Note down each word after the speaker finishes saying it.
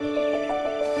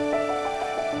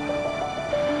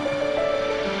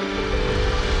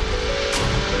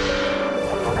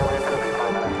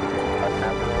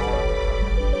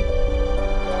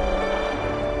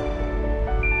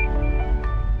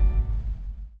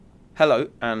Hello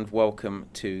and welcome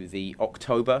to the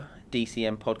October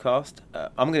DCM podcast.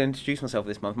 I'm going to introduce myself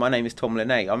this month. My name is Tom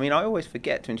Linné. I always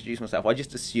forget to introduce myself. I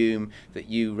just assume that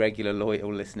you regular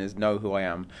loyal listeners know who I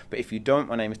am. But if you don't,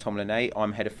 my name is Tom Linné.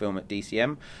 I'm head of film at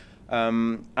DCM.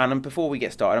 And before we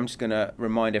get started, I'm just going to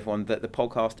remind everyone that the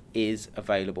podcast is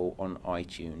available on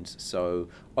iTunes. So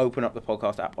open up the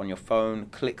podcast app on your phone,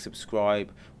 click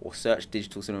subscribe, or search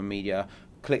Digital Cinema Media,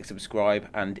 click subscribe,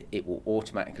 and it will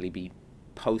automatically be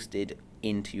posted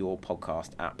into your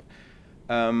podcast app.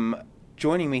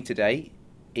 Joining me today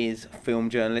is film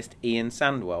journalist Ian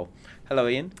Sandwell. Hello,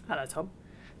 Ian. Hello, Tom.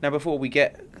 Now, before we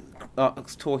get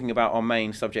talking about our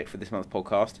main subject for this month's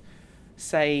podcast,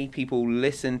 say people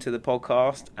listen to the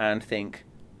podcast and think,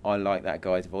 I like that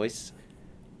guy's voice,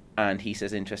 and he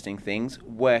says interesting things.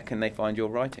 Where can they find your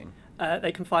writing?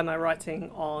 They can find my writing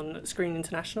on Screen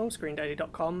International,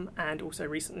 screendaily.com, and also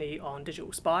recently on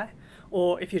Digital Spy.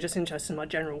 Or if you're just interested in my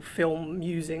general film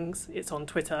musings, it's on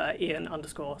Twitter at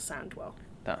Ian_Sandwell.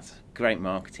 That's great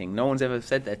marketing. No one's ever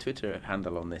said their Twitter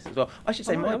handle on this as well. I should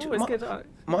say my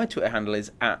Twitter handle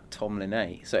is at Tom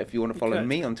Linné. So if you want to follow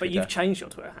me on Twitter... But you've changed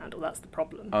your Twitter handle, that's the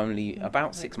problem. Only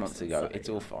about 6 months ago. It's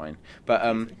all fine.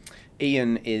 But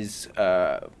Ian is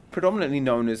predominantly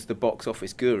known as the box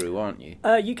office guru, aren't you?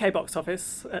 UK box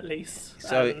office, at least.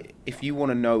 So if you want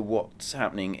to know what's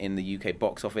happening in the UK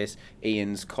box office,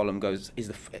 Ian's column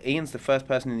Ian's the first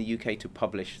person in the UK to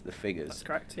publish the figures. That's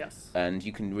correct, yes. And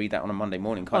you can read that on a Monday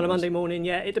morning, can't you? On a Monday morning,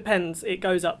 yeah. It depends. It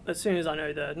goes up as soon as I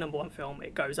know the number one film,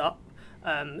 it goes up.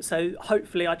 So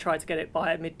hopefully I try to get it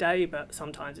by midday, but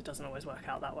sometimes it doesn't always work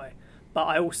out that way. But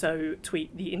I also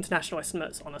tweet the international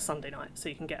estimates on a Sunday night, so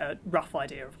you can get a rough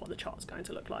idea of what the chart's going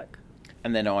to look like.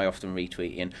 And then I often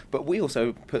retweet in. But we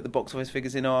also put the box office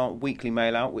figures in our weekly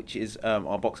mail out, which is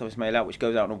our box office mail out, which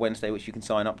goes out on a Wednesday, which you can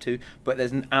sign up to. But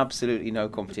there's absolutely no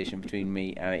competition between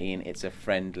me and Ian. It's a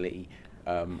friendly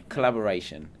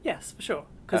collaboration. Yes, for sure.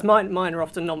 Because mine are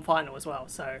often non-final as well,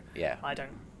 so yeah. I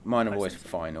don't... Mine are always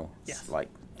final. Yes.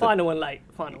 Final and late.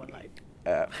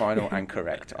 Final and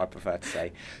correct, I prefer to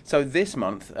say. So this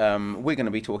month, we're going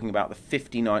to be talking about the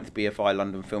 59th BFI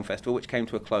London Film Festival, which came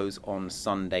to a close on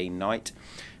Sunday night.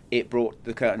 It brought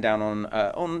the curtain down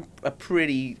on a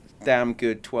pretty damn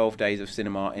good 12 days of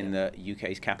cinema in the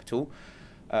UK's capital.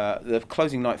 The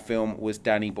closing night film was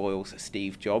Danny Boyle's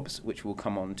Steve Jobs, which we'll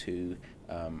come on to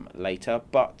later,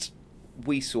 but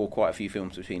we saw quite a few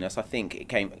films between us. I think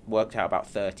it worked out about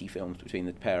 30 films between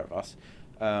the pair of us.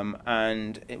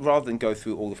 Rather than go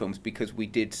through all the films, because we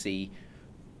did see,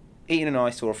 Ian and I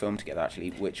saw a film together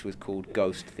actually, which was called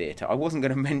Ghost Theatre. I wasn't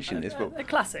going to mention this, but a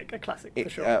classic for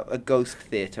sure. A Ghost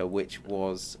Theatre, which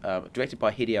was directed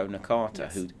by Hideo Nakata,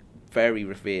 yes. who's very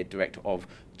revered director of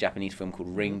a Japanese film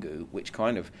called Ringu, which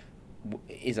kind of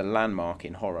is a landmark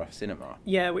in horror cinema.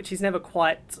 Yeah, which he's never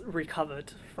quite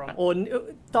recovered from. Or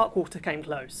Dark Water came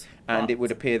close. And it would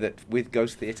appear that with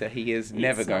Ghost Theatre, he is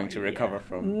never going to recover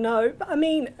from. No, but at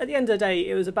the end of the day,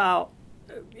 it was about...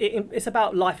 It's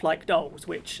about lifelike dolls,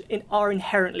 which are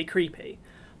inherently creepy.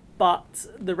 But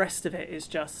the rest of it is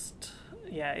just...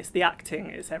 Yeah, it's the acting,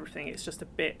 it's everything. It's just a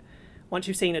bit... Once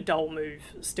you've seen a doll move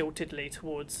stiltedly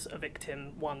towards a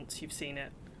victim once, you've seen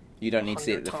it. You don't need to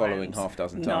see it the following half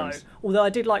dozen times. No, although I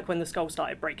did like when the skull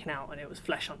started breaking out and it was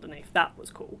flesh underneath. That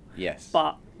was cool. Yes.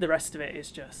 But the rest of it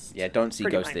is just... Yeah, don't see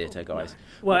Ghost Theatre, guys.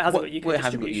 No. Well, it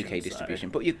hasn't got UK distribution.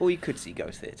 So. But you could see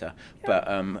Ghost Theatre. Yeah, but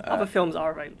other films are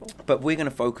available. But we're going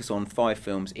to focus on 5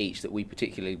 films each that we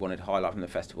particularly wanted to highlight from the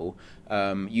festival.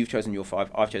 You've chosen your 5.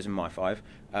 I've chosen my 5.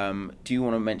 Do you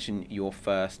want to mention your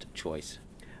first choice?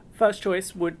 First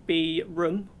choice would be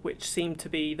Room, which seemed to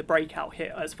be the breakout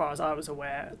hit as far as I was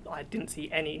aware. I didn't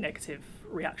see any negative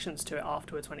reactions to it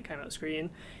afterwards when it came out the screen.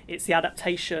 It's the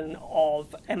adaptation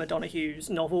of Emma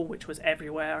Donoghue's novel, which was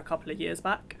everywhere a couple of years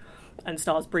back, and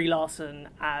stars Brie Larson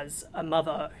as a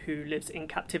mother who lives in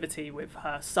captivity with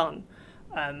her son.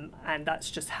 And that's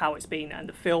just how it's been. And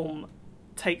the film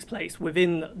takes place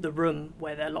within the room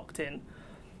where they're locked in.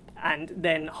 And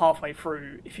then halfway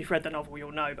through, if you've read the novel,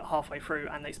 you'll know, but halfway through,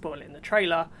 and they spoil it in the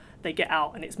trailer, they get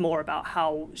out, and it's more about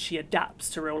how she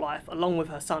adapts to real life, along with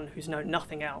her son, who's known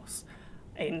nothing else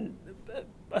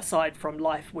aside from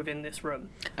life within this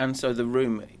room. And so the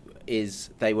room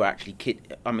is, they were actually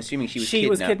I'm assuming she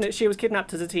was kidnapped. She was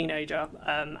kidnapped as a teenager,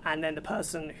 and then the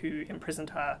person who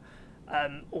imprisoned her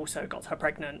also got her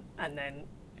pregnant, and then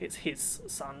it's his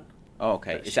son. Oh,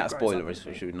 okay. Is that a spoiler, or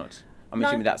should we not... I'm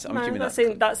assuming that's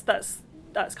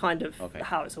kind of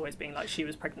how it's always been. Like, she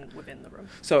was pregnant within the room.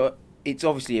 So it's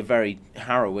obviously a very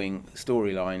harrowing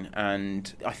storyline,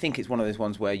 and I think it's one of those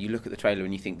ones where you look at the trailer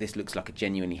and you think this looks like a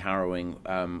genuinely harrowing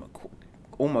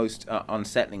almost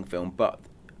unsettling film. But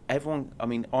everyone, I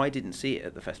mean, I didn't see it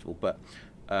at the festival, but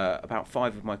about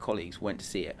 5 of my colleagues went to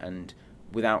see it, and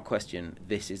without question,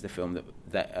 this is the film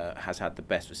that has had the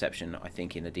best reception, I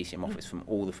think, in the DCM office from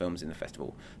all the films in the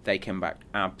festival. They came back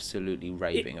absolutely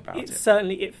raving about it.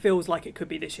 Certainly, it feels like it could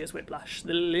be this year's Whiplash,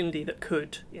 the little indie that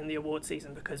could in the award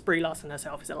season, because Brie Larson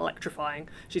herself is electrifying.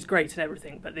 She's great at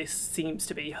everything, but this seems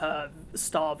to be her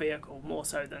star vehicle more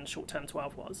so than Short Term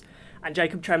 12 was. And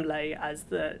Jacob Tremblay as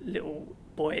the little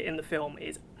boy in the film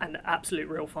is an absolute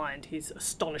real find. He's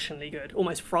astonishingly good,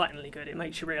 almost frighteningly good. It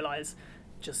makes you realise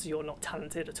just you're not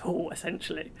talented at all,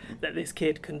 essentially, that this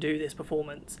kid can do this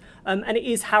performance. And it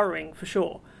is harrowing, for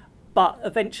sure. But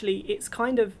eventually, it's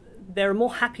kind of, there are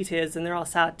more happy tears than there are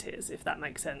sad tears, if that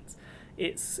makes sense.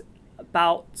 It's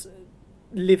about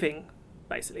living,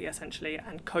 basically, essentially,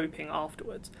 and coping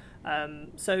afterwards.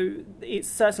 So it's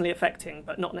certainly affecting,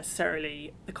 but not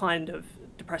necessarily the kind of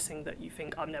depressing that you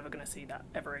think, I'm never going to see that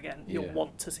ever again. You'll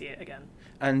want to see it again.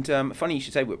 And funny you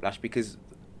should say Whiplash, because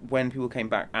when people came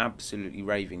back absolutely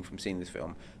raving from seeing this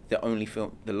film,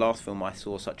 the last film I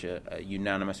saw such a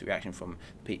unanimous reaction from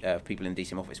people in the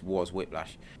DCM office was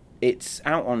Whiplash. It's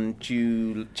out on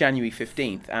January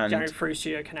 15th. And January through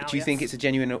Studio Canal. Do you think it's a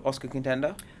genuine Oscar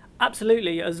contender?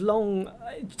 Absolutely,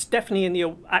 it's definitely in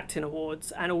the acting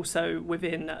awards, and also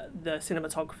within the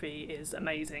cinematography is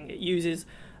amazing. It uses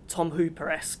Tom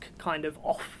Hooper-esque kind of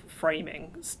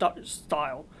off-framing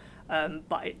style.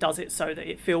 But it does it so that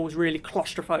it feels really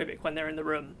claustrophobic when they're in the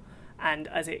room, and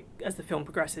as the film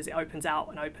progresses, it opens out,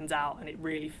 and it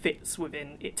really fits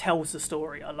within. It tells the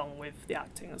story along with the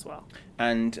acting as well.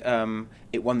 And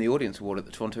it won the Audience Award at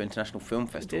the Toronto International Film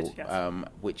Festival, It did, yes.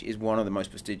 Which is one of the most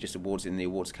prestigious awards in the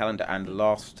awards calendar. And the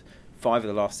last 5 of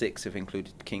the last 6 have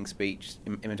included King's Speech,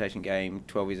 Imitation Game,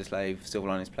 12 Years a Slave, Silver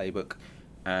Linings Playbook,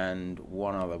 and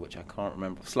one other which I can't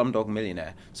remember, Slumdog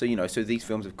Millionaire. So so these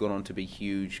films have gone on to be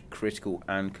huge critical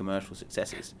and commercial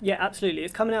successes. Yeah, absolutely.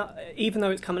 It's coming out, even though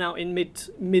it's coming out in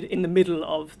in the middle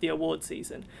of the award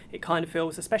season. It kind of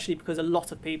feels, especially because a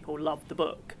lot of people love the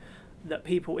book, that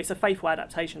it's a faithful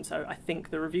adaptation. So I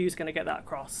think the review's going to get that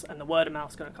across, and the word of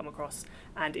mouth's going to come across,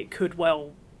 and it could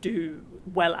well do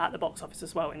well at the box office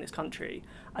as well in this country,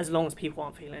 as long as people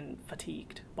aren't feeling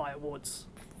fatigued by awards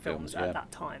films at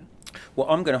that time. Well,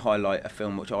 I'm going to highlight a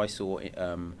film which I saw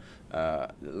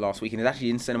last week, and it's actually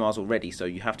in cinemas already, so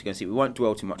you have to go and see it. We won't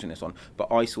dwell too much on this one,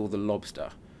 but I saw The Lobster,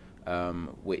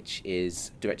 which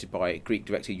is directed by Greek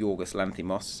director Yorgos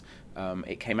Lanthimos.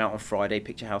 It came out on Friday.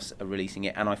 Picture House are releasing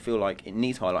it, and I feel like it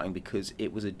needs highlighting because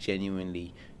it was a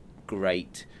genuinely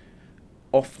great,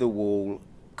 off-the-wall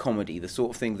comedy, the sort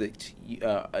of thing that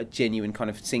a genuine kind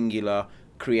of singular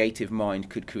creative mind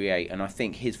could create. And I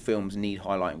think his films need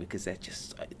highlighting because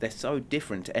they're so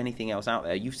different to anything else out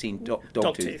there. You've seen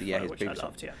Dogtooth, his which I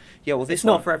loved, yeah. Well, it's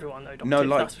not for everyone though.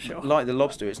 That's for sure. Like The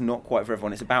Lobster, it's not quite for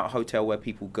everyone. It's about a hotel where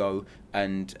people go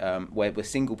and where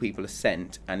single people are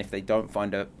sent, and if they don't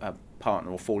find a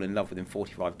partner or fall in love within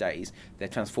 45 days, they're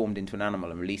transformed into an animal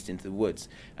and released into the woods.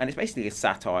 And it's basically a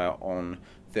satire on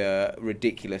the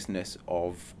ridiculousness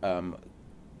of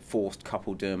forced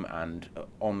coupledom and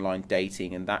online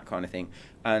dating and that kind of thing.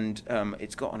 And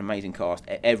it's got an amazing cast.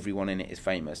 Everyone in it is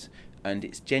famous, and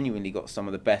it's genuinely got some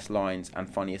of the best lines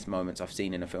and funniest moments I've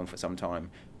seen in a film for some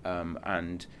time. I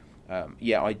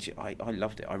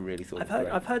loved it. I really thought.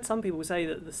 I've heard some people say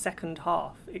that the second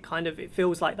half, it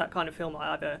feels like that kind of film.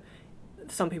 Either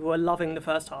some people are loving the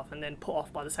first half and then put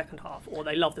off by the second half, or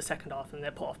they love the second half and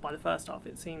they're put off by the first half.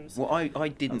 It seems. Well, I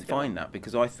didn't find that,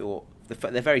 because I thought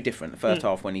they're very different. The first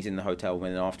half, when he's in the hotel,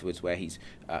 and then afterwards where he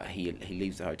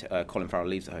leaves the hotel. Colin Farrell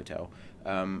leaves the hotel.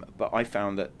 But I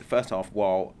found that the first half,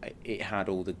 while it had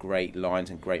all the great lines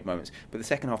and great moments, but the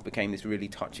second half became this really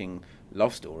touching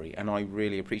love story, and I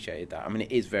really appreciated that. I mean,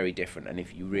 it is very different, and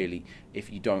if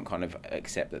you don't kind of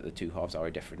accept that the two halves are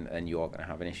different, then you are going to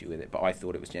have an issue with it. But I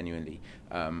thought it was genuinely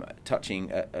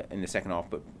touching in the second half,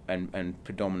 but and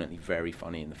predominantly very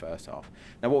funny in the first half.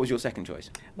 Now, what was your second choice?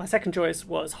 My second choice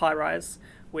was High Rise,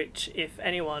 which, if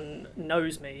anyone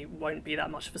knows me, won't be that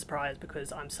much of a surprise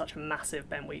because I'm such a massive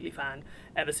Ben Wheatley fan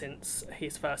ever since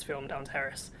his first film, Down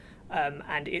Terrace.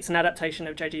 And it's an adaptation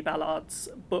of J.G. Ballard's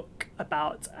book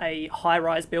about a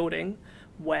high-rise building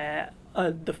where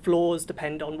the floors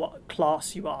depend on what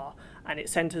class you are. And it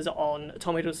centres on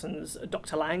Tom Hiddleston's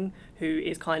Dr. Lang, who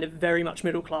is kind of very much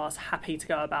middle class, happy to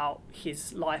go about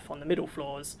his life on the middle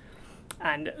floors.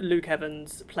 And Luke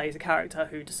Evans plays a character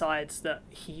who decides that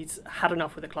he's had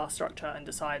enough with the class structure and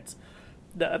decides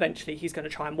that eventually he's going to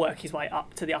try and work his way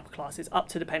up to the upper classes, up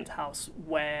to the penthouse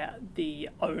where the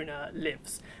owner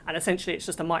lives. And essentially it's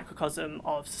just a microcosm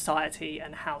of society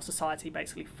and how society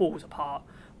basically falls apart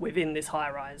within this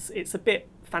high rise. It's a bit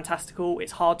fantastical,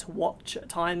 it's hard to watch at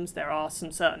times, there are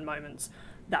some certain moments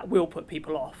that will put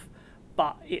people off,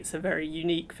 but it's a very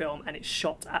unique film and it's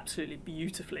shot absolutely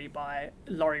beautifully by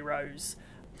Laurie Rose.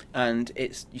 And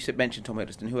you mentioned Tom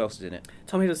Hiddleston. Who else is in it?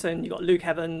 Tom Hiddleston, you've got Luke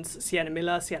Evans, Sienna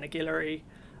Miller, Sienna Guillory,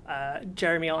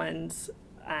 Jeremy Irons,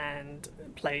 and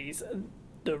plays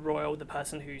the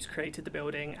person who's created the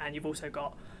building, and you've also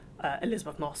got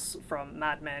Elizabeth Moss from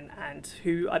Mad Men, and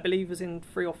who I believe was in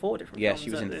 3 or 4 different films. Yeah, she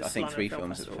was in, I think, London 3 Film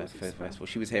films at the Festival. festival.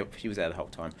 She was there the whole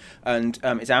time. And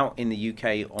it's out in the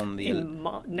UK on the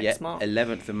next March.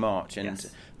 11th of March, and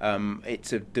Yes.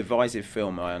 It's a divisive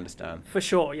film, I understand. For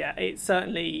sure, yeah. It's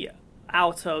certainly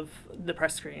out of the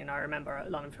press screen. I remember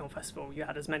at London Film Festival, you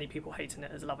had as many people hating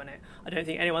it as loving it. I don't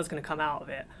think anyone's going to come out of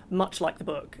it, much like the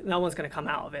book, no one's going to come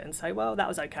out of it and say, well, that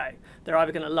was okay. They're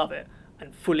either going to love it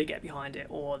and fully get behind it,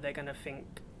 or they're going to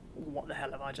think, what the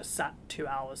hell have I just sat 2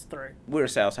 hours through? We're a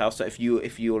sales house, so if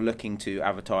you're looking to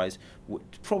advertise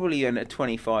probably in a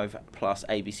 25 plus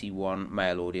ABC One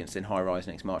male audience, then High Rise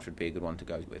next March would be a good one to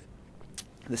go with.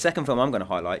 The second film I'm going to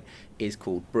highlight is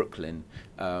called Brooklyn,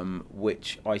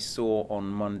 which I saw on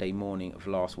Monday morning of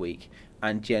last week,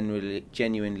 and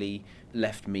genuinely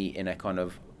left me in a kind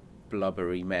of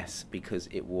blubbery mess, because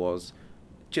it was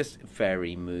just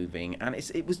very moving, and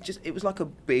it was like a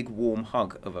big warm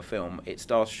hug of a film. It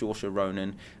stars Saoirse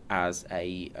Ronan as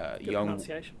a young,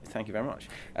 thank you very much,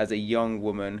 as a young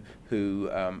woman who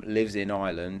lives in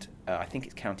Ireland. I think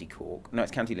it's County Cork, no,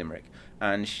 it's County Limerick,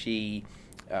 and she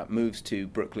moves to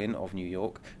Brooklyn of New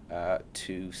York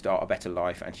to start a better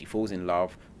life, and she falls in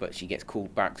love, but she gets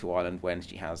called back to Ireland when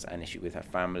she has an issue with her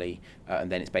family,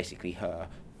 and then it's basically her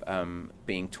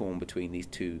being torn between these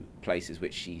two places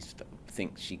which she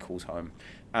thinks she calls home.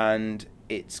 And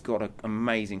it's got an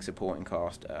amazing supporting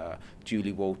cast.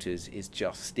 Julie Walters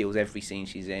steals every scene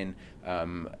she's in.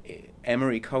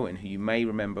 Emery Cohen, who you may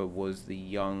remember was the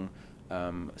young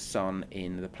son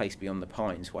in The Place Beyond the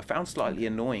Pines, who I found slightly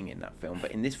annoying in that film,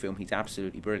 but in this film he's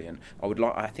absolutely brilliant.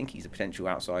 I think he's a potential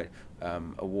outside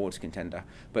awards contender,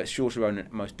 but Saoirse Ronan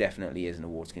most definitely is an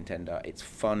awards contender. It's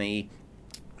funny,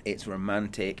 it's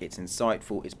romantic, it's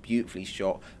insightful, it's beautifully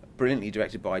shot, brilliantly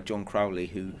directed by John Crowley,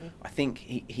 who I think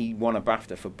he won a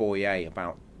BAFTA for Boy A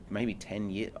about maybe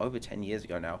over 10 years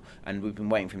ago now, and we've been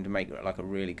waiting for him to make like a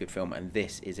really good film, and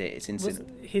this is it. It's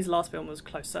his last film was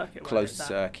Close Circuit.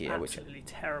 Absolutely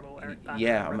terrible Eric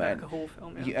Bana, Rebecca Hall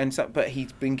film. Yeah. But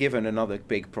he's been given another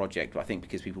big project, I think,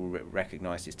 because people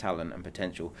recognise his talent and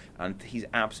potential, and he's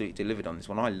absolutely delivered on this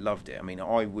one. I loved it. I mean,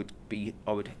 I would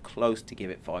close to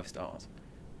give it 5 stars.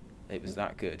 It was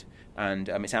that good, and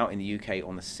it's out in the UK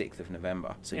on the 6th of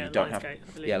November, so you don't have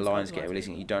Lionsgate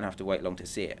releasing it. You don't have to wait long to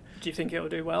see it. Do you think it will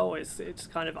do well? It's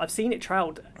kind of, I've seen it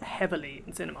trailed heavily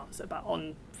in cinemas, about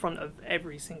on front of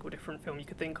every single different film you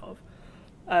could think of,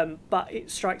 but it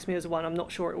strikes me as one I'm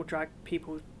not sure it will drag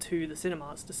people to the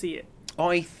cinemas to see it.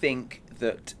 I think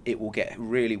that it will get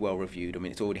really well reviewed. I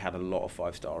mean, it's already had a lot of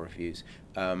 5-star reviews,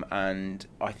 and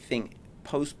I think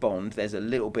post-Bond there's a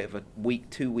little bit of a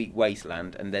 2-week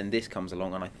wasteland, and then this comes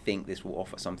along, and I think this will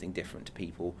offer something different to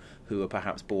people who are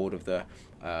perhaps bored of the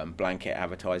blanket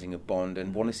advertising of Bond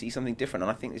and want to see something different,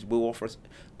 and I think this will offer us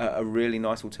a really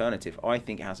nice alternative. I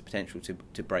think it has the potential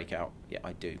to break out. Yeah,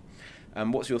 I do.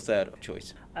 What's your third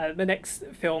choice? The next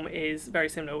film is very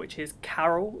similar, which is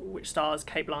Carol, which stars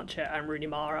Cate Blanchett and Rooney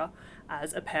Mara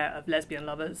as a pair of lesbian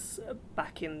lovers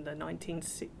back in the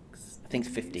 1960s. I think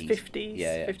it's 50s. 50s.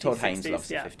 Yeah. 50s, Todd Haynes 60s, loves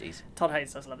the 50s. Todd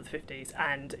Haynes does love the 50s,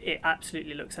 and it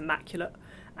absolutely looks immaculate.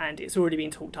 And it's already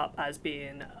been talked up as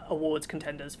being awards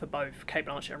contenders for both Cate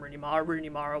Blanchett and Rooney Mara. Rooney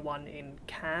Mara won in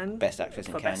Cannes. Best Actress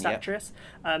in Cannes, Best Actress.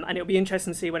 And it'll be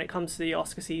interesting to see when it comes to the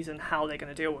Oscar season how they're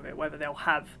going to deal with it, whether they'll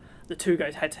have the two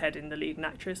go head-to-head in the leading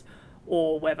actress,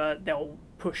 or whether they'll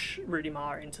push Rooney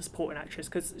Mara into supporting actress,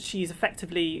 because she's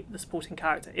effectively the supporting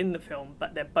character in the film,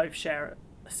 but they both share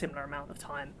a similar amount of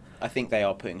time. I think they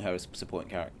are putting her as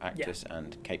supporting actress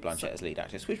and Cate Blanchett as lead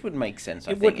actress, which would make sense,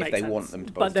 I think, if they want them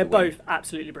to both. But they're both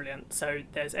absolutely brilliant, so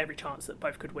there's every chance that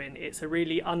both could win. It's a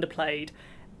really underplayed,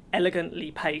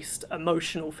 elegantly paced,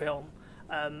 emotional film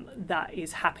that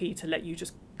is happy to let you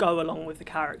just go along with the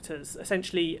characters.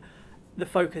 Essentially, the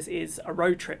focus is a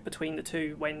road trip between the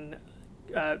two when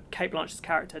Cate Blanchett's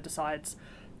character decides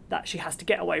that she has to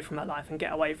get away from her life and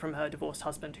get away from her divorced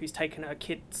husband, who's taken her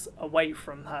kids away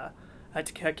from her, her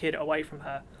kid away from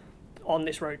her. on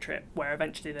this road trip where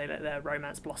eventually they let their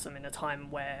romance blossom in a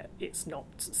time where it's not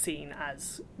seen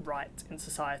as right in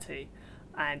society,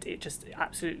 and it just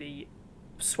absolutely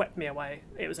swept me away.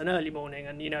 It was an early morning,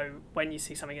 and when you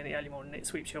see something in the early morning, it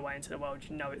sweeps you away into the world.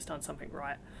 It's done something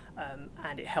right,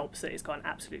 and it helps that it's got an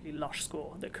absolutely lush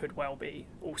score that could well be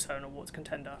also an awards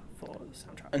contender for the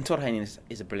soundtrack. And Todd Haynes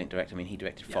is a brilliant director. I mean, he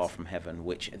directed Far From Heaven,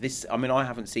 which I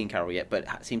haven't seen Carol yet, but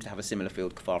it seems to have a similar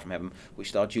feel to Far From Heaven, which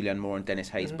starred Julianne Moore and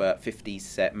Dennis Haysbert, 50s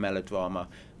set melodrama.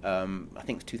 I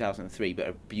think it's 2003, but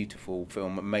a beautiful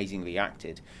film, amazingly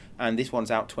acted. And this one's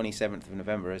out 27th of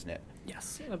November, isn't it?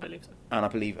 Yes, I believe so. And I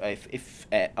believe if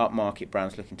upmarket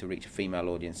Brown's looking to reach a female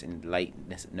audience in late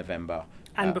November.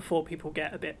 And before people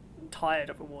get a bit tired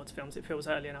of awards films, it feels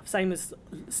early enough. Same as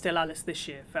Still Alice this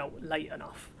year felt late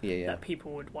enough that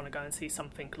people would want to go and see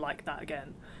something like that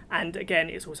again. And again,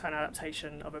 it's also an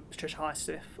adaptation of a Patricia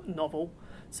Highsmith novel,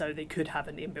 so they could have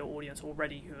an inbuilt audience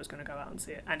already who is going to go out and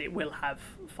see it, and it will have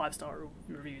 5-star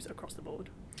reviews across the board.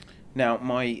 Now,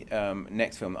 my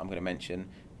next film that I'm going to mention,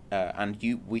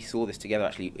 we saw this together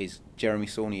actually, is Jeremy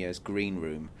Saulnier's Green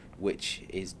Room, which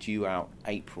is due out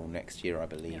April next year, I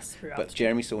believe. Yes, but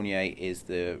Jeremy Saulnier is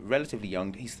the relatively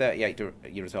young, he's 38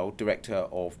 years old, director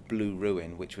of Blue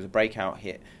Ruin, which was a breakout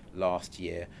hit last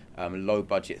year,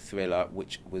 low-budget thriller,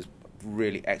 which was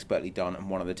really expertly done and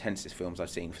one of the tensest films I've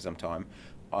seen for some time.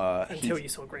 Until you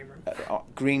saw Green Room.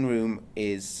 Green Room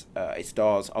is it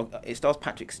stars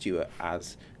Patrick Stewart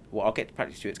as... Well, I'll get to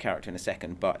Patrick Stewart's character in a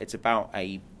second, but it's about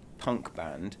a punk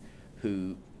band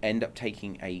who end up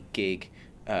taking a gig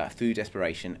through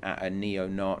desperation at a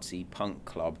neo-Nazi punk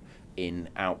club in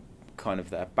out kind of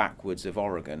the backwoods of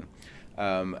Oregon.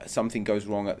 Something goes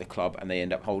wrong at the club and they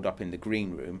end up holed up in the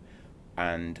green room,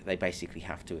 and they basically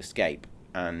have to escape,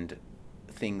 and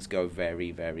things go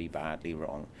very, very badly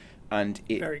wrong. And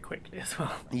very quickly as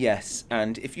well. Yes,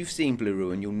 and if you've seen Blue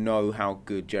Ruin, you'll know how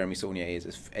good Jeremy Saulnier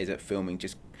is at filming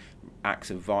just acts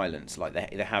of violence. Like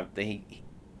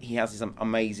he has this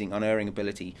amazing, unerring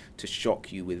ability to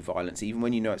shock you with violence, even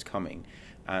when you know it's coming.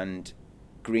 And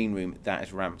Green Room, that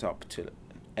is ramped up to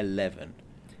 11.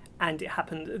 And it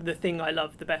happened. The thing I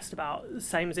love the best about,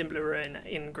 same as in Blue Ruin,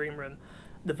 in Green Room,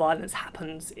 the violence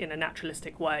happens in a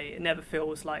naturalistic way. It never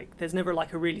feels like, there's never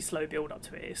like a really slow build up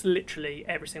to it. It's literally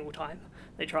every single time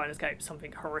they try and escape,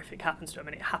 something horrific happens to them,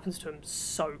 and it happens to them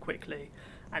so quickly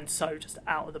and so just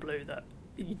out of the blue that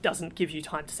it doesn't give you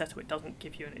time to settle. It doesn't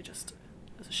give you, and it just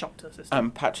is a shock to the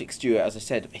system. Patrick Stewart, as I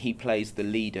said, he plays the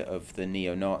leader of the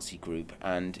neo-Nazi group,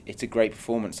 and it's a great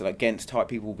performance. So against type,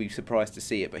 people will be surprised to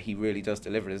see it, but he really does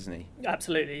deliver, doesn't he?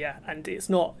 Absolutely, yeah. And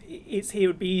he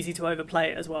would be easy to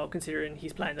overplay it as well, considering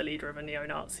he's playing the leader of a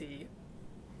neo-Nazi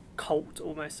cult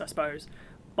almost, I suppose.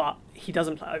 But he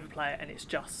doesn't overplay it,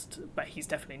 but he's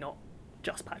definitely not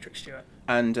just Patrick Stewart.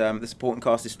 And the supporting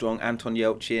cast is strong. Anton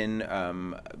Yelchin,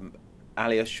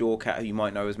 Alia Shawkat, who you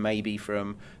might know as maybe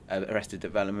from Arrested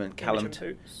Development,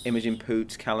 Imogen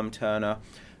Poots, Callum Turner,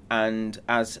 and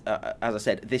as I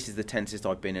said, this is the tensest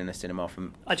I've been in a cinema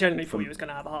from. I genuinely thought you was going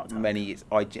to have a heart attack. Many years.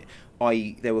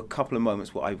 There were a couple of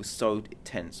moments where I was so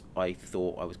tense I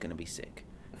thought I was going to be sick.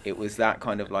 It was that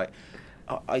kind of like.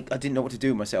 I didn't know what to do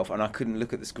with myself, and I couldn't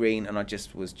look at the screen, and I'd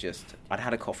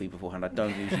had a coffee beforehand. I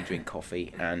don't usually drink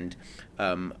coffee, and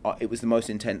it was the most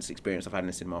intense experience I've had in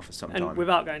a cinema for some time. And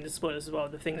without going into spoilers as well,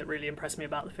 the thing that really impressed me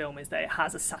about the film is that it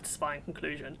has a satisfying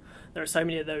conclusion. There are so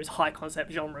many of those high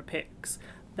concept genre picks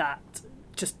that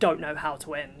just don't know how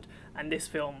to end, and this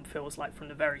film feels like from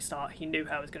the very start he knew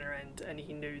how it was going to end, and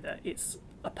he knew that it's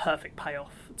a perfect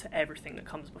payoff to everything that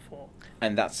comes before.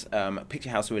 And that's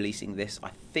Picture House releasing this, I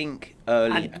think,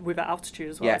 early. And with Altitude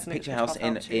as well. Yeah, Picture House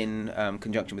in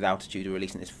conjunction with Altitude are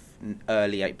releasing this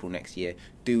early April next year.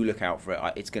 Do look out for it.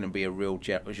 It's going to be a real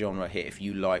genre hit if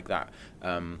you like that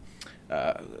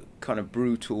kind of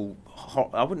brutal.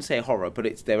 I wouldn't say horror,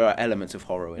 but there are elements of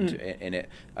horror in it.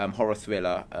 Horror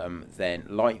thriller. Then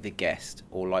like The Guest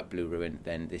or like Blue Ruin,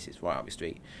 then this is right up your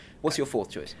street. What's your fourth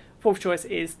choice? Fourth choice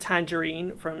is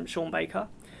Tangerine from Sean Baker,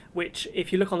 which,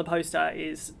 if you look on the poster,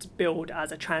 is billed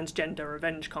as a transgender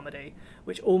revenge comedy,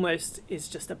 which almost is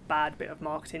just a bad bit of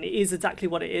marketing. It is exactly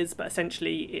what it is, but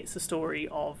essentially it's a story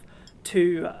of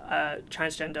two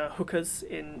transgender hookers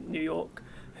in New York,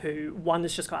 who one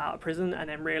has just got out of prison and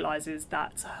then realises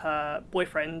that her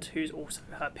boyfriend, who's also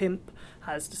her pimp,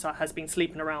 has been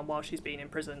sleeping around while she's been in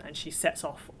prison, and she sets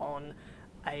off on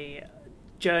a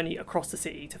journey across the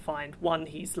city to find, one,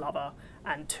 his lover,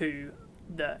 and two,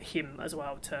 him as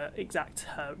well, to exact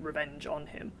her revenge on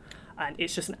him. and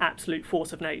it's just an absolute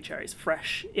force of nature. It's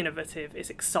fresh, innovative, it's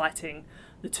exciting.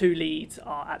 The two leads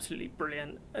are absolutely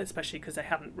brilliant, especially because they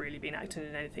haven't really been acting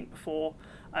in anything before.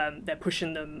 They're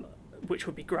pushing them, which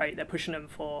would be great. They're pushing them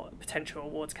for a potential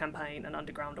awards campaign, an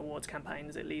underground awards campaign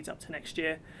as it leads up to next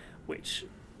year, which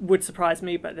would surprise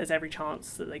me, but there's every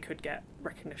chance that they could get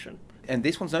recognition. And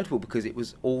this one's notable because it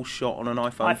was all shot on an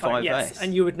iPhone 5S. Yes,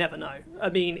 and you would never know. I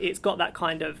mean, it's got that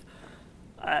kind of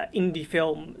indie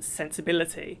film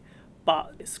sensibility,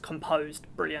 but it's composed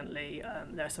brilliantly.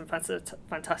 There are some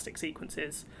fantastic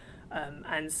sequences,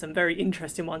 and some very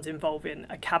interesting ones involving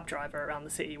a cab driver around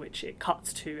the city, which it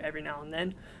cuts to every now and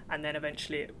then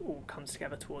eventually it all comes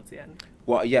together towards the end.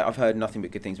 Well, yeah, I've heard nothing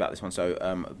but good things about this one, so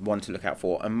one to look out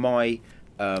for. And my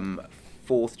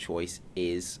fourth choice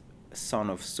is Son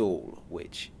of Saul,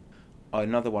 which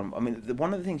another one. I mean,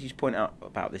 one of the things you point out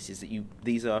about this is that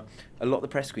these are a lot of the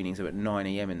press screenings are at 9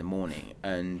 a.m. in the morning,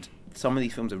 and some of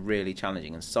these films are really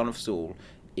challenging. And Son of Saul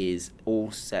is all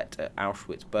set at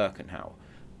Auschwitz-Birkenau,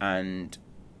 and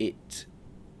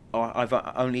I've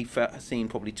only seen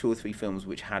probably 2 or 3 films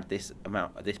which had this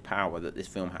power that this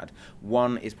film had.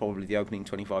 One is probably the opening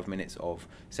 25 minutes of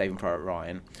Saving Private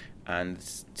Ryan, and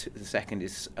the second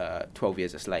is 12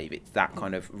 Years a Slave. It's that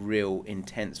kind of real,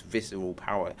 intense, visceral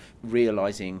power,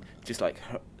 realising just like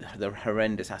the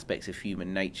horrendous aspects of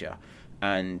human nature.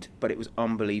 But it was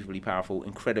unbelievably powerful,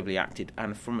 incredibly acted,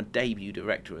 and from a debut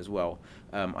director as well.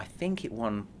 I think it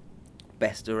won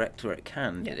Best Director at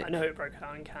Cannes. Yeah, I know it broke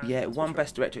out in Cannes. Yeah, it won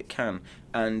Best Director at Cannes,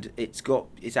 and it's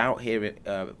out here,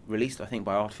 released I think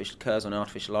by Artificial Curse on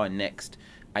Artificial Eye next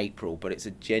April. But it's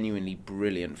a genuinely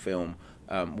brilliant film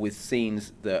with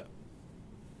scenes that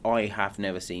I have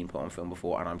never seen put on film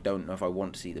before, and I don't know if I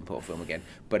want to see them put on film again.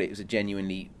 But it was a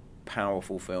genuinely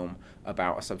powerful film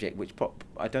about a subject which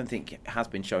I don't think has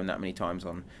been shown that many times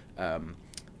on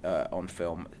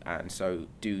film, and so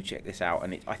do check this out.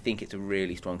 And I think it's a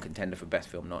really strong contender for best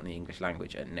film not in the English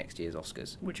language at next year's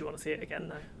Oscars. Would you want to see it again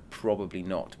though? Probably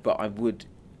not, but I would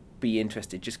be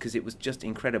interested just because it was just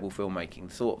incredible filmmaking,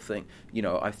 the sort of thing.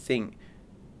 I think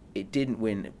it didn't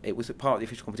win. It was a part of the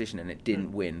official competition and it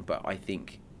didn't win, but I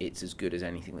think it's as good as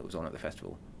anything that was on at the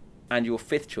festival. And your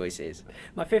fifth choice is?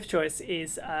 My fifth choice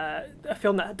is a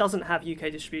film that doesn't have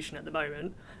UK distribution at the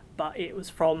moment, but it was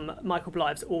from Michael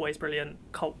Blythe's always brilliant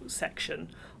cult section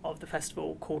of the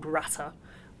festival called Ratter,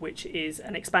 which is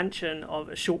an expansion of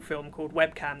a short film called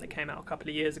Webcam that came out a couple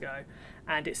of years ago.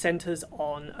 And it centres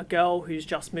on a girl who's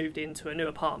just moved into a new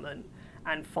apartment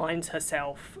and finds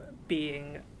herself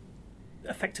being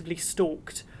effectively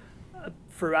stalked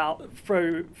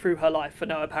through her life for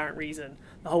no apparent reason.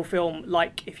 The whole film,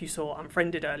 like if you saw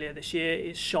Unfriended earlier this year,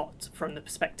 is shot from the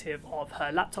perspective of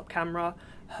her laptop camera,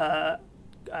 her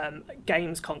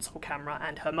games console camera,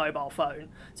 and her mobile phone.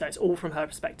 So it's all from her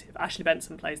perspective. Ashley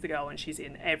Benson plays the girl and she's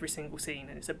in every single scene,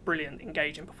 and it's a brilliant,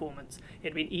 engaging performance.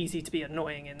 It'd been easy to be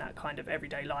annoying in that kind of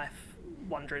everyday life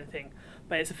wondering thing,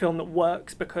 but it's a film that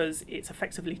works because it's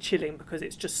effectively chilling, because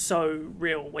it's just so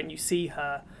real. When you see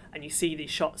her and you see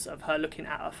these shots of her looking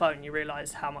at her phone, you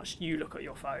realise how much you look at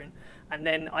your phone. And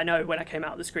then I know when I came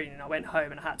out of the screening, I went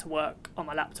home and I had to work on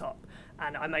my laptop,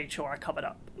 and I made sure I covered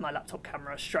up my laptop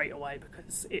camera straight away,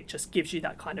 because it just gives you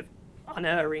that kind of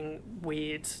unerring,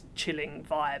 weird, chilling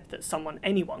vibe that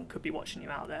anyone could be watching you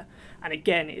out there. And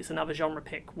again, it's another genre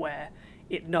pick where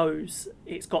it knows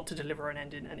it's got to deliver an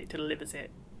ending, and it delivers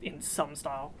it in some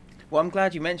style. Well, I'm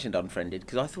glad you mentioned Unfriended,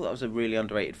 because I thought that was a really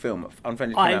underrated film.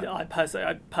 Unfriended.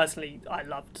 I personally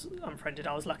loved Unfriended.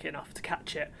 I was lucky enough to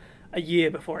catch it a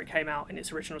year before it came out in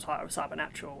its original title of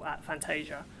Cybernatural at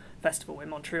Fantasia Festival in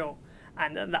Montreal.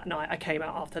 And that night I came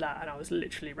out after that, and I was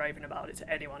literally raving about it to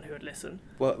anyone who would listen.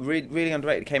 Well, really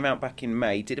underrated. It came out back in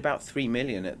May. Did about 3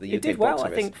 million at the UK box office. It did well, I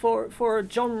think, for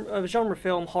a genre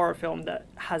film, horror film that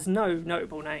has no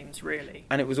notable names really.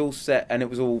 And it was all set, and it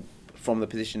was all from the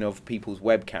position of people's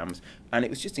webcams, and it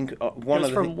was just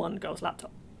one girl's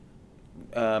laptop.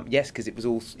 Yes, because it was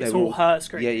all... It's all her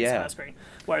screen. Yeah. It's her screen.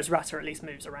 Whereas Ratter at least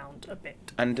moves around a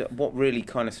bit. And what really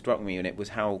kind of struck me in it was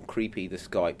how creepy the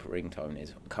Skype ringtone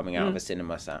is coming out of a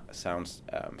cinema sound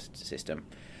system.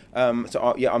 I'm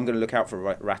going to look out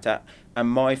for Ratter. And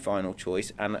my final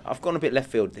choice, and I've gone a bit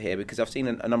left field here because I've seen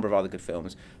a number of other good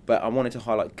films, but I wanted to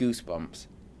highlight Goosebumps,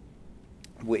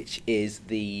 which is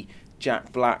the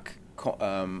Jack Black...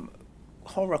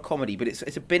 horror comedy, but it's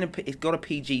got a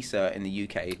PG cert in the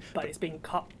UK. But it's been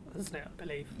cut, hasn't it? I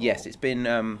believe. Yes, it's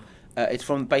been. It's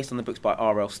based on the books by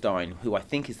R.L. Stine, who I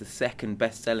think is the second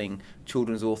best-selling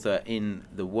children's author in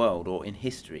the world or in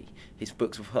history. His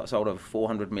books have sold over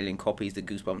 400 million copies. The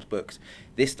Goosebumps books.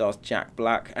 This stars Jack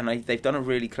Black, and they've done a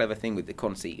really clever thing with the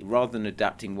conceit. Rather than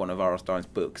adapting one of R.L. Stine's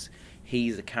books,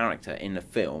 he's a character in the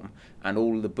film, and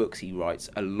all the books he writes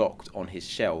are locked on his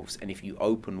shelves, and if you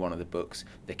open one of the books,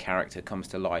 the character comes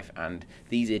to life, and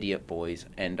these idiot boys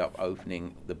end up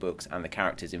opening the books and the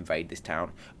characters invade this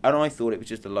town. And I thought it was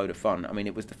just a load of fun. I mean,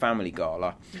 it was the family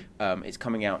gala. It's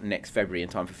coming out next February in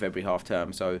time for February half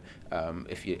term, so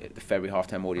if you the February half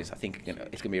term audience, I think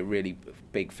it's going to be a really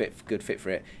good fit for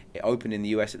it. It opened in the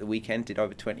US at the weekend, did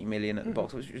over 20 million at the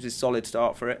box office, which was a solid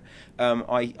start for it.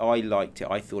 I liked it.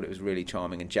 I thought it was really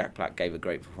charming, and Jack Black gave a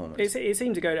great performance. It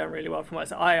seemed to go down really well for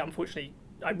myself. I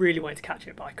really wanted to catch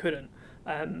it, but I couldn't.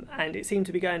 And it seemed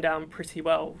to be going down pretty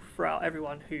well throughout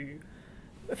everyone who,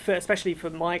 especially for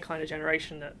my kind of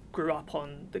generation that grew up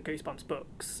on the Goosebumps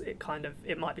books,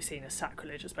 it might be seen as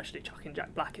sacrilege, especially chucking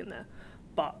Jack Black in there.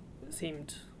 But it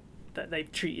seemed that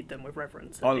they've treated them with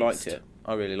reverence. I liked it.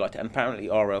 I really liked it. And apparently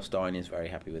R.L. Stine is very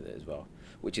happy with it as well,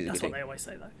 which is a good thing. That's what they always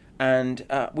say, though. And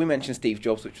we mentioned Steve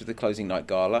Jobs, which was the closing night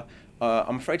gala.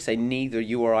 I'm afraid to say neither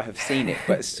you or I have seen it,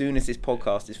 but as soon as this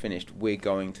podcast is finished, we're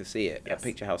going to see it at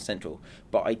Picture House Central.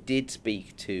 But I did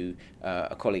speak to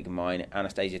a colleague of mine,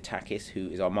 Anastasia Takis, who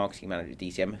is our marketing manager at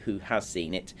DCM, who has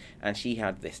seen it, and she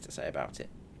had this to say about it.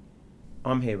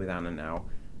 I'm here with Anna now,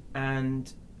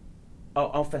 and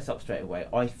I'll fess up straight away.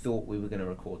 I thought we were going to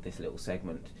record this little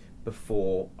segment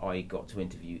before I got to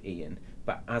interview Ian,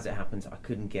 but as it happens, I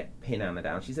couldn't pin Anna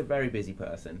down. She's a very busy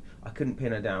person. I couldn't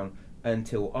pin her down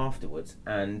until afterwards,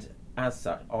 and as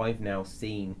such, I've now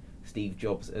seen Steve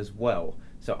Jobs as well.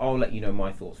 So I'll let you know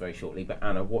my thoughts very shortly. But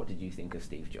Anna, what did you think of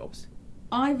Steve Jobs?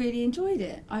 I really enjoyed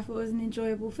it. I thought it was an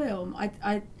enjoyable film.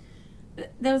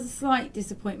 There was a slight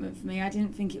disappointment for me. I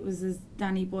didn't think it was as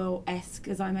Danny Boyle-esque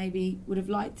as I maybe would have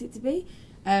liked it to be.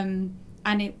 And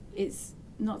it's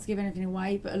not to give anything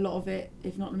away, but a lot of it,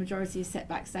 if not the majority, is set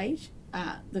backstage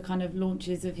at the kind of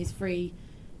launches of his three,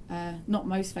 not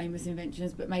most famous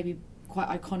inventions, but maybe quite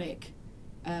iconic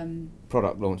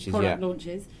product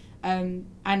launches. And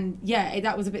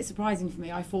that was a bit surprising for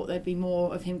me. I thought there'd be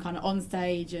more of him kind of on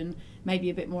stage and maybe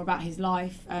a bit more about his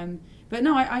life. But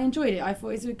no, I enjoyed it. I thought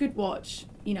it was a good watch.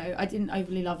 You know, I didn't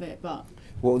overly love it, but...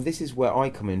 Well, this is where I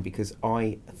come in, because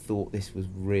I thought this was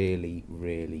really,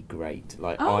 really great.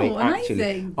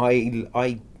 Amazing.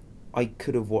 I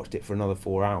could have watched it for another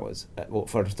 4 hours.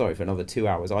 For another 2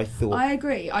 hours. I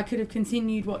agree. I could have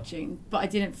continued watching, but I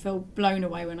didn't feel blown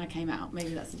away when I came out.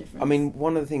 Maybe that's the difference. I mean,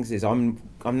 one of the things is I'm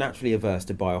naturally averse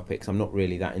to biopics. I'm not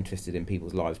really that interested in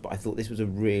people's lives, but I thought this was a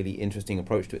really interesting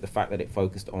approach to it. The fact that it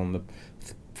focused on the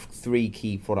three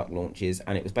key product launches,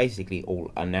 and it was basically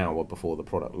all an hour before the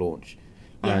product launch.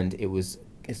 Yeah. And it was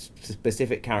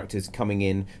specific characters coming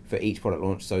in for each product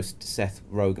launch. So Seth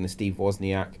Rogen and Steve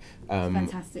Wozniak.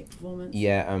 Fantastic performance.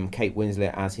 Yeah, Kate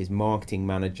Winslet as his marketing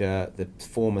manager, the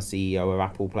former CEO of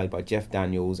Apple, played by Jeff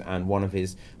Daniels, and one of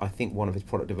his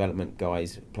product development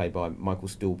guys, played by Michael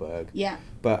Stuhlbarg. Yeah.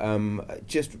 But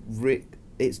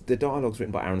it's the dialogue's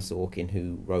written by Aaron Sorkin,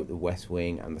 who wrote The West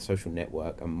Wing and The Social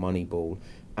Network and Moneyball,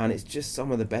 and it's just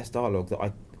some of the best dialogue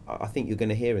that I think you're going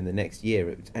to hear in the next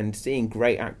year. And seeing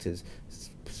great actors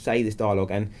say this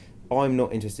dialogue, and I'm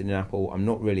not interested in Apple, I'm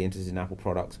not really interested in Apple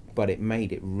products, but it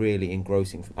made it really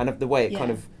engrossing. And the way it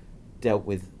kind of dealt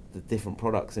with the different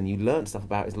products, and you learned stuff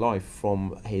about his life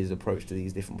from his approach to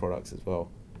these different products as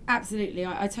well. Absolutely,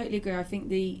 I totally agree. I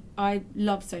think I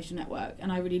love Social Network,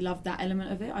 and I really loved that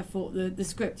element of it. I thought the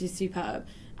script is superb,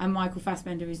 and Michael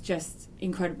Fassbender is just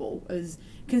incredible, as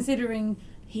considering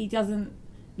he doesn't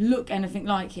look anything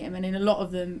like him, and in a lot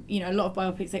of them, you know, a lot of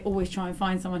biopics, they always try and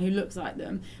find someone who looks like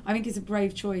them. I think it's a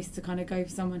brave choice to kind of go for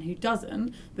someone who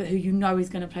doesn't, but who you know is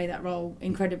going to play that role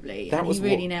incredibly. He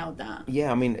really nailed that.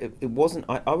 Yeah, I mean, it wasn't.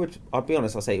 I'll be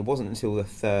honest. I'll say it wasn't until the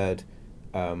third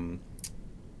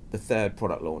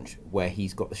product launch, where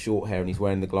he's got the short hair and he's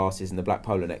wearing the glasses and the black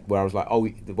polo neck, where I was like,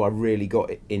 I really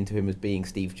got into him as being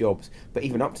Steve Jobs. But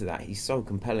even up to that, he's so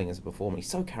compelling as a performer. He's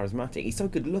so charismatic. He's so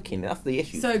good looking. That's the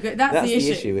issue. So good. That's the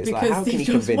issue. It's like, how can he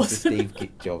convince the Steve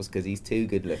Jobs, because he's too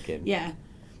good looking? Yeah,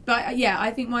 but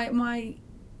I think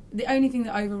the only thing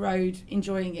that overrode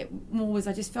enjoying it more was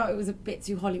I just felt it was a bit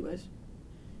too Hollywood.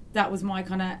 That was my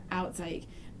kind of outtake.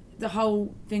 The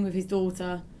whole thing with his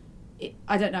daughter,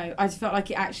 I don't know, I just felt like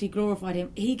it actually glorified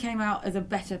him. He came out as a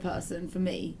better person for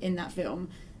me in that film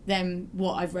than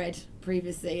what I've read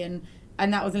previously, and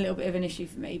that was a little bit of an issue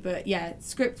for me. But yeah,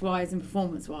 script-wise and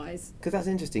performance-wise. Because that's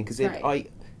interesting, because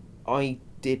I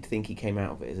did think he came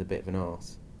out of it as a bit of an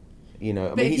arse. You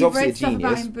know, I mean, he's obviously a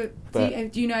genius.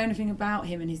 But do you know anything about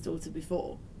him and his daughter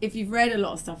before? If you've read a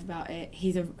lot of stuff about it,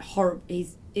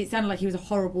 it sounded like he was a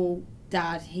horrible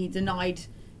dad. He denied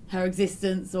her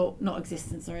existence, or not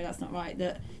existence, sorry, that's not right,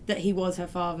 that he was her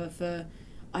father for,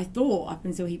 I thought, up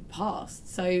until he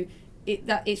passed. So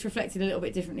it's reflected a little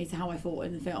bit differently to how I thought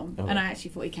in the film. Okay. And I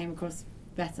actually thought he came across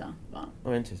better. But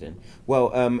Oh, interesting.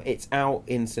 Well, it's out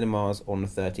in cinemas on the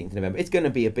 13th of November. It's going to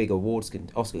be a big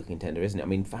Oscar contender, isn't it? I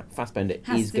mean, Fassbender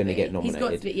is going to get nominated. He's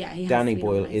got to be, yeah, he has Danny to be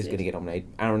Boyle nominated. is going to get nominated.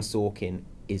 Aaron Sorkin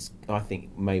is, I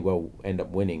think, may well end up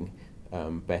winning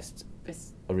best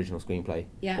original screenplay.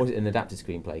 Yeah. Or is it an adapted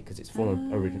screenplay? Because it's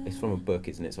from it's from a book,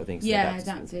 isn't it? So I think it's yeah, an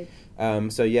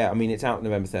adapted. So yeah, I mean, it's out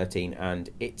November 13, and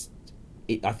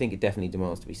I think it definitely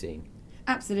demands to be seen.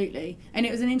 Absolutely. And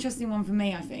it was an interesting one for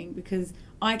me, I think, because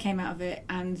I came out of it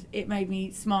and it made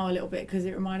me smile a little bit because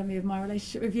it reminded me of my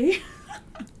relationship with you.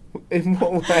 In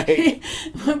what way?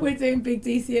 We're doing big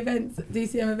DCM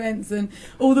events, and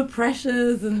all the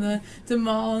pressures and the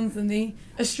demands and the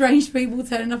estranged people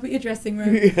turning up at your dressing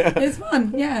room. Yeah. It's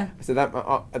fun, yeah. So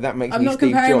that makes I'm me not Steve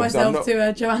comparing Jobs. myself to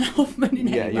a Joanna Hoffman in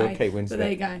Yeah, any you're way. Kate Winslet. But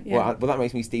there you go. Yeah. Well, that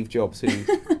makes me Steve Jobs, who,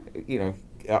 you know,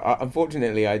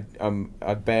 unfortunately, I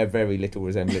bear very little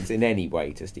resemblance in any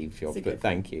way to Steve Jobs. But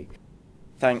thank you.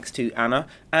 Thanks to Anna,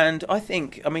 and I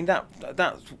think, I mean, that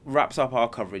wraps up our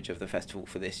coverage of the festival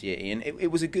for this year, Ian.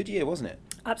 It was a good year, wasn't it?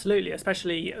 Absolutely,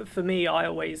 especially for me.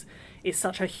 It's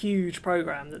such a huge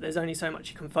programme that there's only so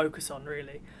much you can focus on,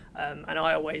 really. And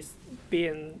I always,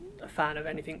 being a fan of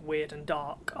anything weird and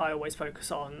dark, I always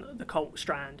focus on the cult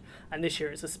strand. And this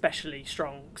year it's especially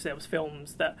strong because there was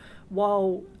films that,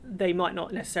 while they might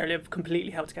not necessarily have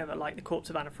completely held together, like The Corpse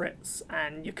of Anna Fritz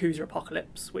and Yakuza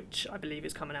Apocalypse, which I believe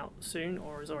is coming out soon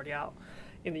or is already out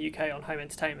in the UK on home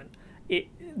entertainment.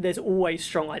 There's always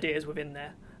strong ideas within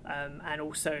there. And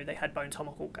also they had Bone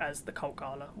Tomahawk as the cult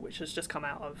gala, which has just come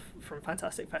out from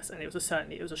Fantastic Fest, and it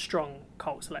was a strong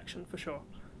cult selection for sure.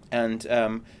 And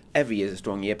every year is a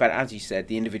strong year, but as you said,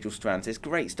 the individual strands, there's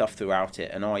great stuff throughout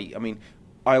it. And I mean,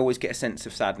 I always get a sense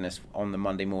of sadness on the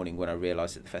Monday morning when I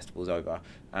realise that the festival's over,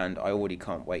 and I already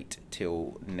can't wait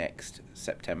till next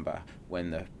September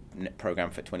when the programme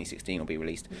for 2016 will be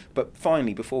released. But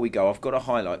finally, before we go, I've got to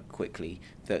highlight quickly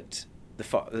that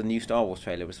the new Star Wars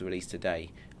trailer was released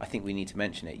today. I think we need to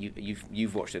mention it.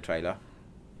 You've watched the trailer.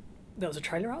 There was a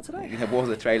trailer out today? There was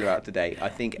a trailer out today. I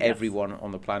think Yes. Everyone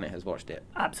on the planet has watched it.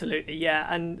 Absolutely,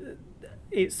 yeah. And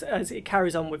it's, as it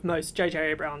carries on with most, J.J.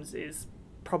 Abrams is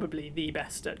probably the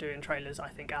best at doing trailers, I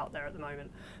think, out there at the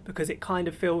moment, because it kind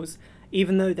of feels,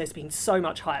 even though there's been so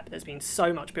much hype, there's been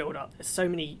so much build-up, there's so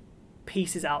many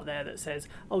pieces out there that says,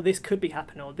 oh, this could be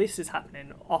happening, or this is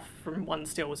happening, off from one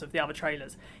stills of the other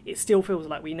trailers, it still feels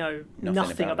like we know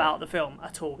nothing about the film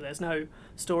at all. There's no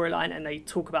storyline, and they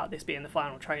talk about this being the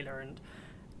final trailer, and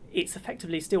it's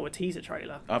effectively still a teaser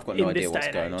trailer. I've got no idea what's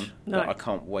going on. No. I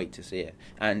can't wait to see it.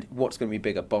 And what's going to be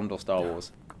bigger, Bond or Star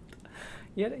Wars?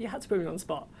 Yeah, you had to put me on the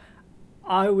spot.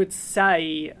 I would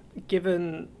say,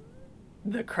 given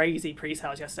the crazy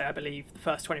pre-sales yesterday, I believe the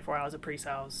first 24 hours of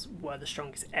pre-sales were the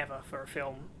strongest ever for a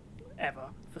film,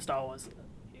 ever, for Star Wars.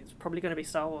 It's probably going to be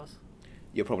Star Wars.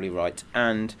 You're probably right.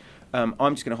 And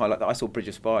I'm just going to highlight that I saw Bridge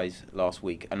of Spies last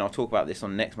week, and I'll talk about this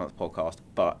on next month's podcast,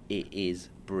 but it is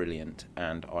brilliant,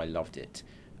 and I loved it.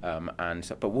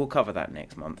 But we'll cover that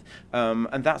next month.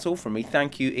 And that's all from me.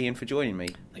 Thank you, Ian, for joining me.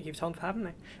 Thank you, Tom, for having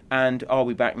me. And I'll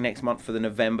be back next month for the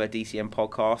November DCM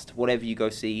podcast. Whatever you go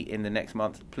see in the next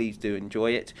month, please do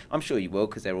enjoy it. I'm sure you will,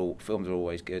 because films are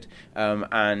always good.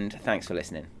 And thanks for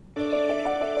listening.